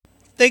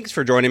Thanks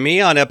for joining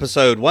me on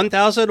episode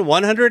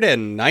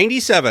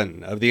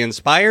 1197 of the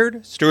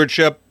Inspired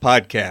Stewardship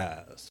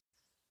Podcast.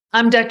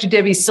 I'm Dr.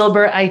 Debbie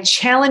Silber. I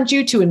challenge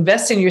you to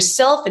invest in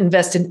yourself,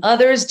 invest in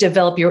others,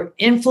 develop your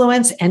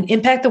influence, and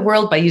impact the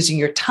world by using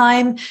your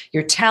time,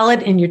 your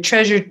talent, and your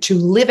treasure to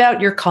live out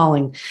your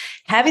calling.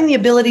 Having the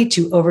ability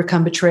to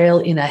overcome betrayal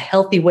in a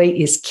healthy way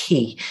is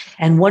key.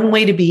 And one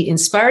way to be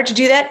inspired to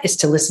do that is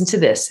to listen to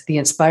this, the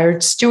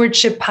Inspired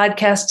Stewardship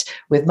Podcast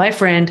with my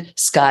friend,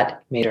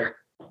 Scott Mader.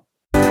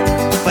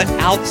 But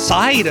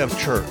outside of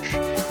church,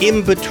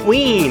 in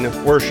between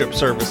worship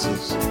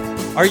services,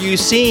 are you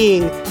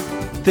seeing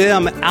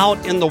them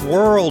out in the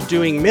world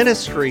doing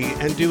ministry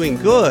and doing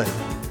good?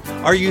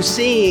 Are you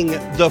seeing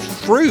the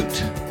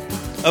fruit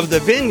of the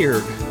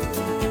vineyard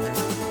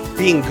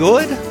being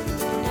good?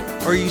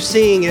 Or are you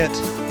seeing it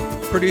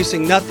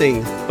producing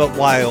nothing but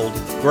wild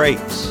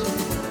grapes?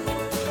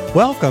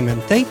 Welcome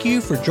and thank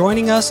you for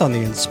joining us on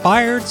the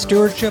Inspired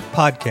Stewardship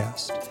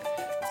Podcast.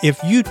 If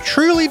you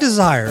truly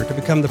desire to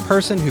become the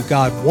person who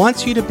God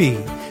wants you to be,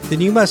 then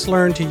you must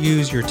learn to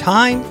use your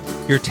time,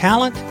 your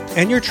talent,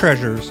 and your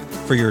treasures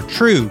for your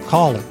true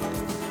calling.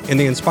 In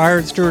the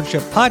Inspired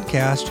Stewardship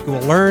Podcast, you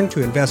will learn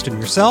to invest in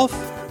yourself,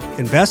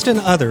 invest in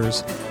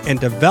others, and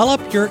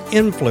develop your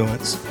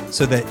influence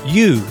so that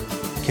you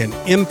can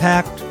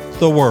impact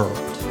the world.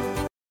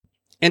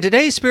 In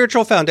today's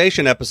Spiritual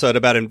Foundation episode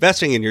about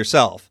investing in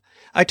yourself,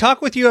 I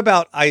talk with you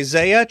about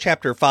Isaiah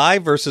chapter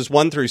 5, verses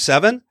 1 through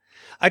 7.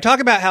 I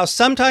talk about how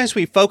sometimes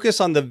we focus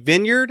on the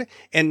vineyard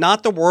and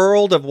not the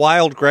world of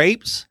wild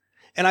grapes.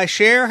 And I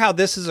share how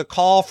this is a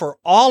call for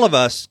all of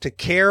us to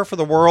care for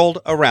the world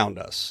around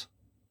us.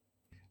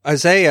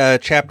 Isaiah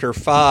chapter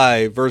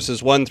 5,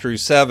 verses 1 through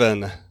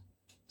 7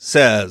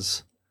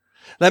 says,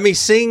 "Let me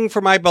sing for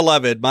my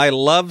beloved my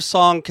love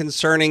song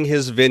concerning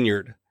his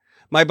vineyard.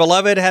 My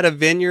beloved had a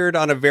vineyard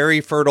on a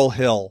very fertile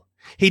hill.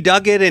 He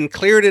dug it and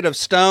cleared it of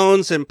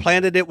stones and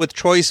planted it with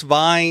choice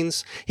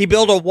vines. He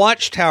built a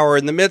watchtower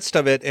in the midst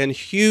of it and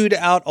hewed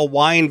out a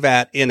wine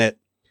vat in it.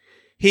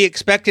 He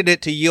expected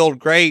it to yield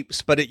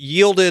grapes, but it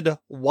yielded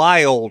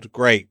wild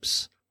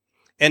grapes.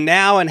 And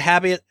now,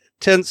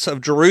 inhabitants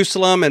of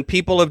Jerusalem and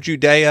people of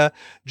Judea,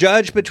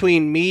 judge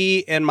between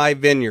me and my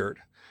vineyard.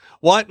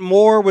 What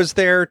more was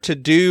there to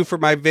do for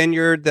my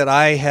vineyard that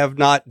I have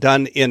not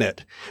done in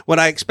it? When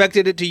I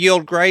expected it to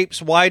yield grapes,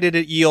 why did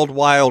it yield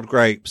wild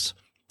grapes?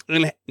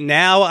 And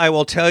now I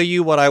will tell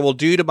you what I will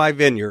do to my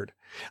vineyard.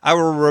 I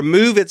will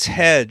remove its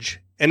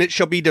hedge, and it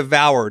shall be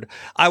devoured.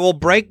 I will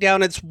break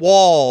down its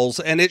walls,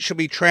 and it shall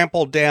be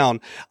trampled down.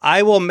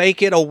 I will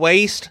make it a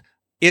waste.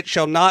 It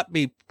shall not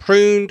be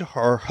pruned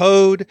or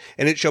hoed,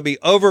 and it shall be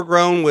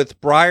overgrown with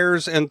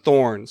briars and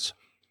thorns.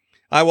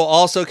 I will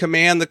also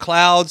command the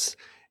clouds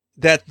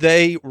that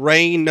they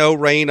rain no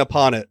rain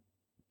upon it.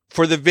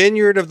 For the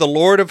vineyard of the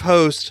Lord of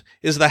hosts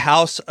is the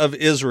house of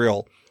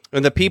Israel,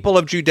 and the people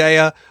of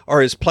Judea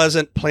are his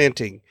pleasant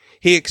planting.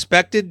 He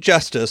expected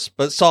justice,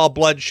 but saw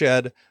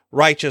bloodshed,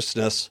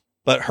 righteousness,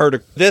 but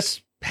heard. This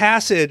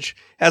passage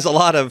has a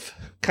lot of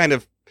kind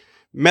of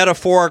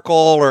metaphorical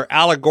or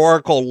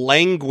allegorical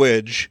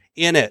language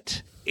in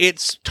it.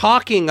 It's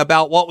talking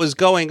about what was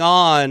going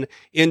on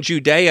in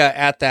Judea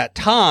at that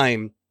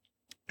time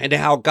and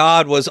how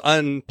God was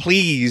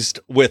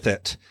unpleased with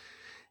it.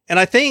 And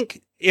I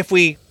think if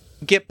we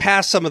get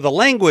past some of the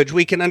language,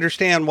 we can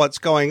understand what's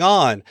going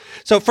on.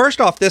 So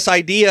first off, this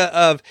idea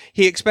of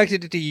he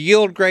expected it to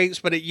yield grapes,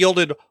 but it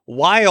yielded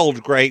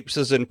wild grapes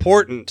is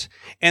important.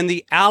 And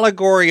the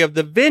allegory of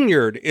the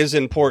vineyard is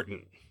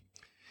important.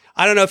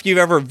 I don't know if you've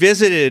ever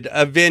visited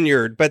a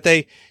vineyard, but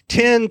they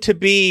tend to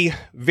be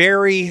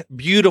very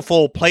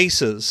beautiful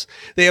places.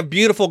 They have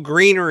beautiful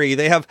greenery.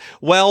 They have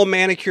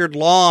well-manicured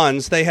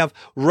lawns. They have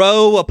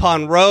row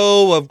upon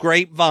row of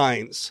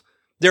grapevines.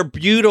 They're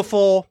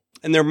beautiful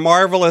and they're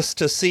marvelous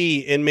to see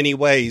in many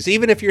ways.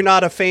 Even if you're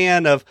not a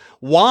fan of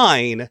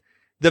wine,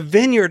 the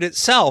vineyard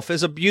itself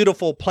is a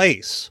beautiful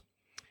place.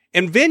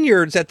 And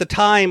vineyards at the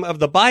time of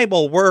the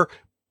Bible were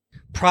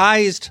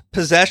prized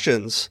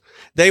possessions.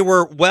 They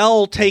were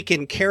well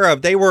taken care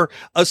of. They were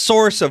a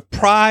source of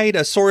pride,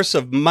 a source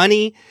of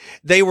money.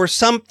 They were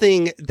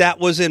something that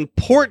was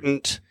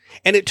important,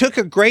 and it took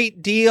a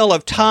great deal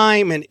of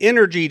time and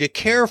energy to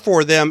care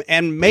for them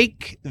and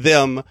make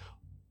them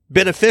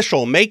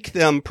beneficial, make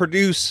them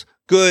produce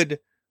good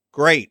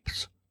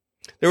grapes.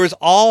 There was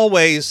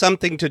always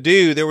something to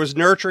do. There was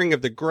nurturing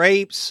of the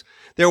grapes.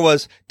 There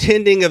was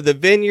tending of the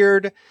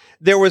vineyard.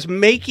 There was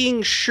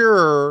making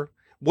sure,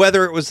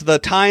 whether it was the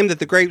time that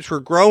the grapes were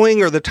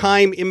growing or the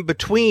time in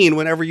between,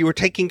 whenever you were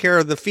taking care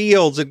of the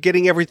fields and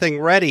getting everything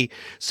ready,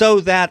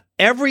 so that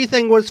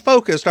everything was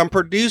focused on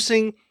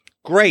producing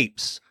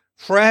grapes,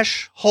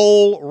 fresh,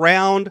 whole,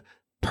 round,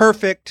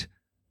 perfect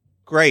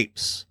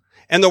grapes.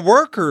 And the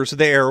workers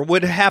there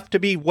would have to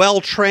be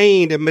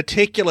well-trained and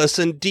meticulous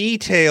and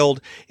detailed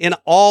in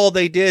all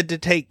they did to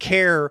take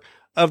care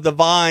of the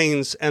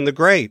vines and the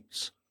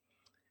grapes.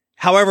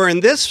 However, in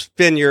this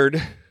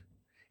vineyard,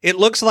 it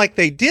looks like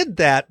they did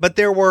that, but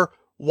there were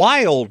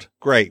wild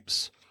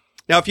grapes.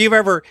 Now, if you've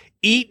ever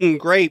eaten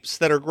grapes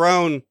that are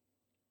grown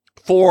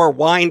for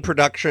wine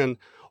production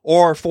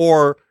or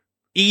for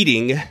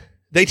eating,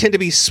 they tend to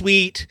be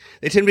sweet,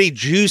 they tend to be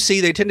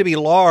juicy, they tend to be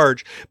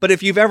large. But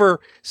if you've ever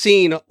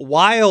seen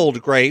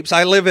wild grapes,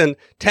 I live in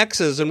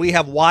Texas and we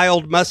have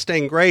wild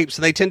Mustang grapes,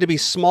 and they tend to be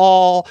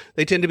small,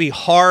 they tend to be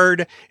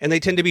hard, and they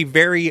tend to be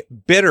very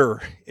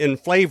bitter in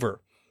flavor.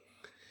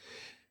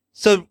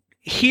 So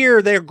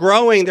here they're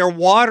growing, they're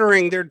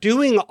watering, they're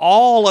doing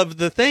all of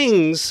the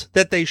things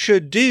that they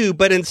should do,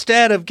 but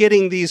instead of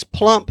getting these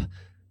plump,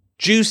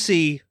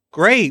 juicy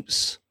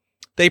grapes,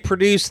 they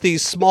produce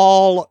these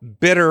small,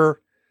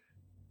 bitter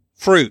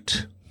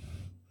fruit.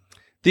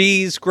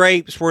 These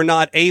grapes were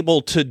not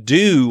able to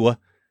do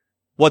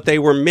what they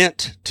were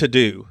meant to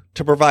do,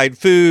 to provide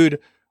food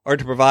or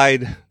to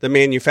provide the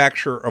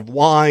manufacture of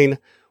wine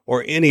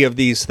or any of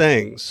these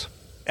things.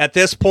 At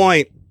this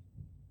point,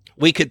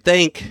 we could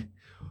think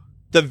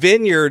the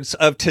vineyards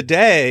of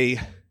today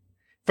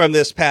from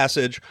this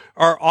passage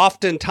are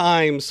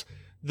oftentimes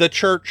the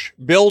church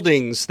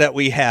buildings that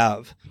we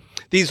have.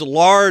 These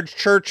large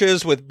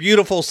churches with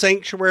beautiful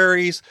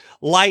sanctuaries,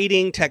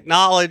 lighting,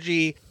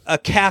 technology, a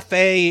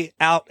cafe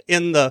out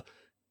in the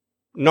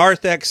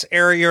narthex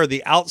area or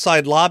the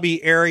outside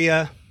lobby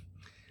area,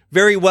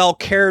 very well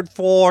cared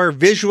for,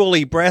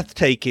 visually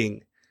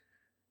breathtaking.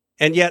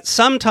 And yet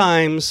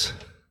sometimes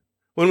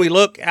when we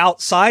look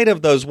outside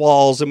of those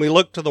walls and we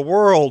look to the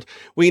world,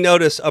 we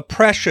notice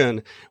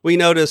oppression, we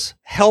notice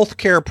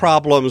healthcare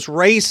problems,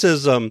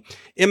 racism,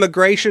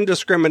 immigration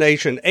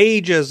discrimination,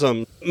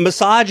 ageism,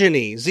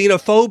 misogyny,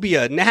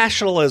 xenophobia,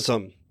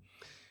 nationalism.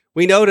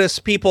 We notice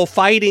people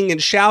fighting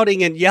and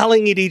shouting and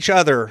yelling at each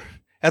other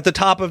at the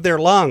top of their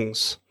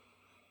lungs.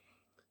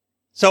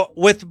 So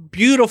with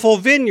beautiful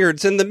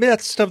vineyards in the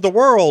midst of the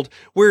world,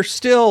 we're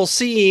still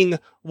seeing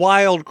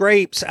wild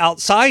grapes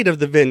outside of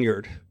the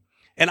vineyard.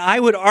 And I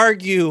would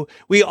argue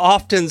we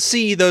often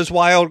see those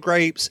wild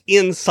grapes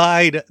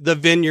inside the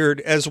vineyard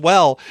as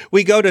well.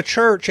 We go to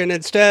church, and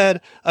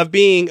instead of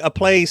being a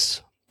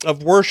place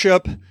of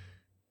worship,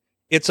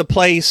 it's a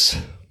place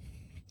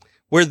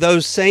where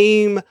those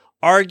same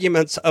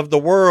arguments of the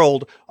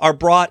world are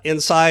brought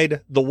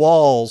inside the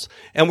walls,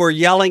 and we're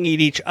yelling at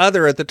each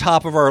other at the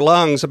top of our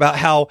lungs about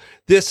how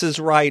this is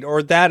right,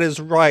 or that is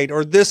right,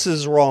 or this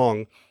is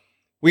wrong.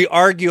 We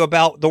argue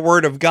about the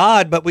Word of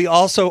God, but we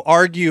also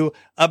argue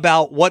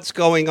about what's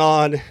going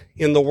on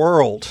in the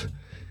world.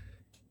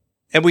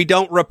 And we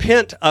don't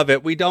repent of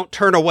it. We don't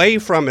turn away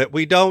from it.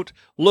 We don't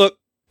look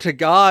to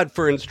God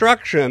for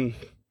instruction.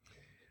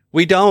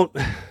 We don't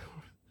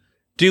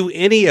do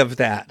any of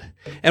that.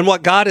 And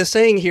what God is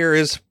saying here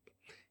is,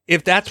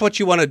 if that's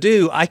what you want to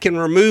do, I can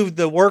remove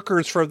the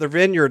workers from the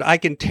vineyard. I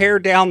can tear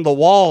down the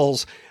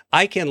walls.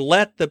 I can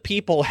let the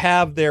people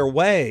have their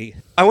way.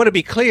 I want to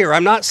be clear.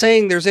 I'm not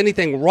saying there's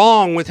anything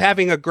wrong with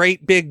having a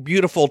great, big,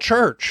 beautiful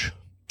church.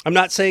 I'm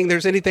not saying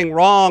there's anything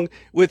wrong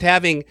with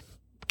having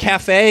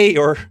cafe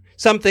or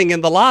something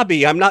in the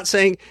lobby. I'm not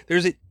saying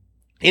there's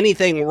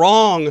anything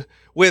wrong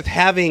with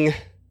having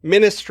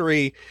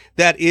ministry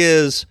that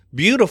is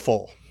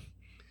beautiful.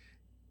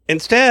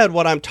 Instead,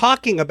 what I'm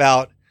talking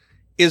about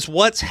is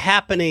what's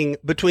happening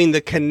between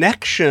the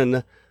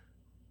connection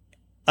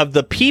of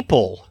the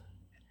people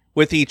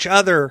with each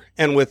other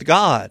and with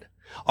God.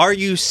 Are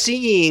you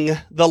seeing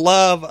the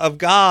love of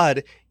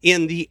God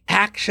in the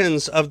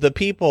actions of the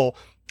people,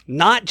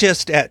 not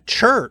just at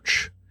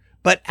church,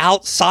 but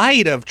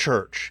outside of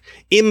church,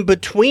 in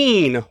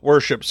between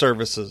worship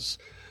services?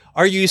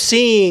 Are you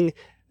seeing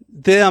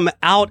them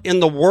out in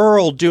the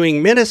world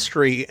doing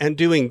ministry and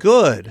doing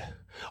good?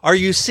 Are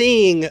you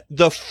seeing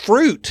the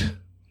fruit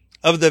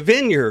of the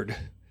vineyard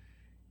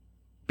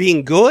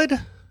being good?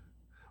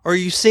 Or are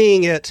you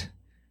seeing it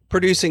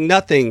producing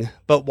nothing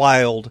but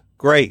wild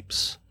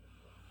grapes?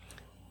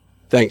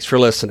 Thanks for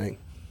listening.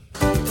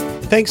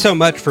 Thanks so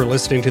much for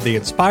listening to the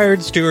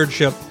Inspired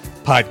Stewardship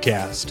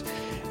Podcast.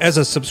 As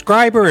a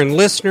subscriber and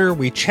listener,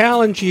 we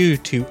challenge you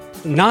to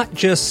not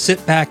just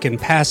sit back and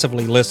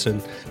passively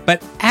listen,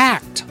 but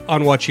act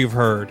on what you've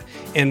heard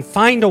and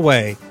find a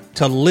way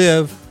to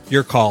live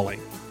your calling.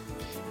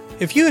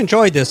 If you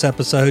enjoyed this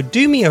episode,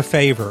 do me a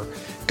favor.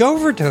 Go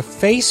over to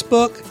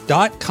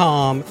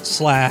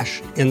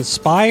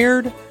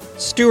facebook.com/inspired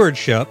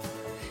stewardship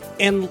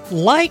and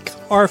like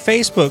our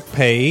Facebook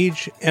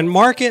page and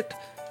mark it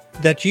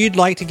that you'd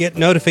like to get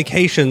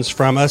notifications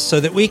from us so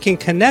that we can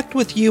connect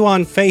with you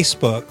on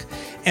Facebook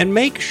and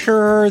make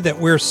sure that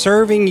we're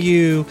serving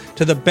you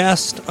to the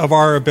best of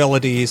our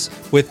abilities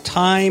with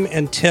time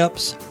and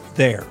tips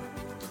there.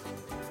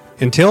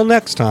 Until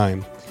next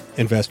time,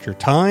 invest your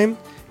time,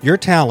 your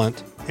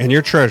talent, and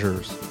your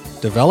treasures.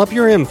 Develop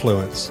your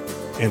influence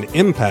and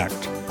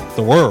impact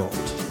the world.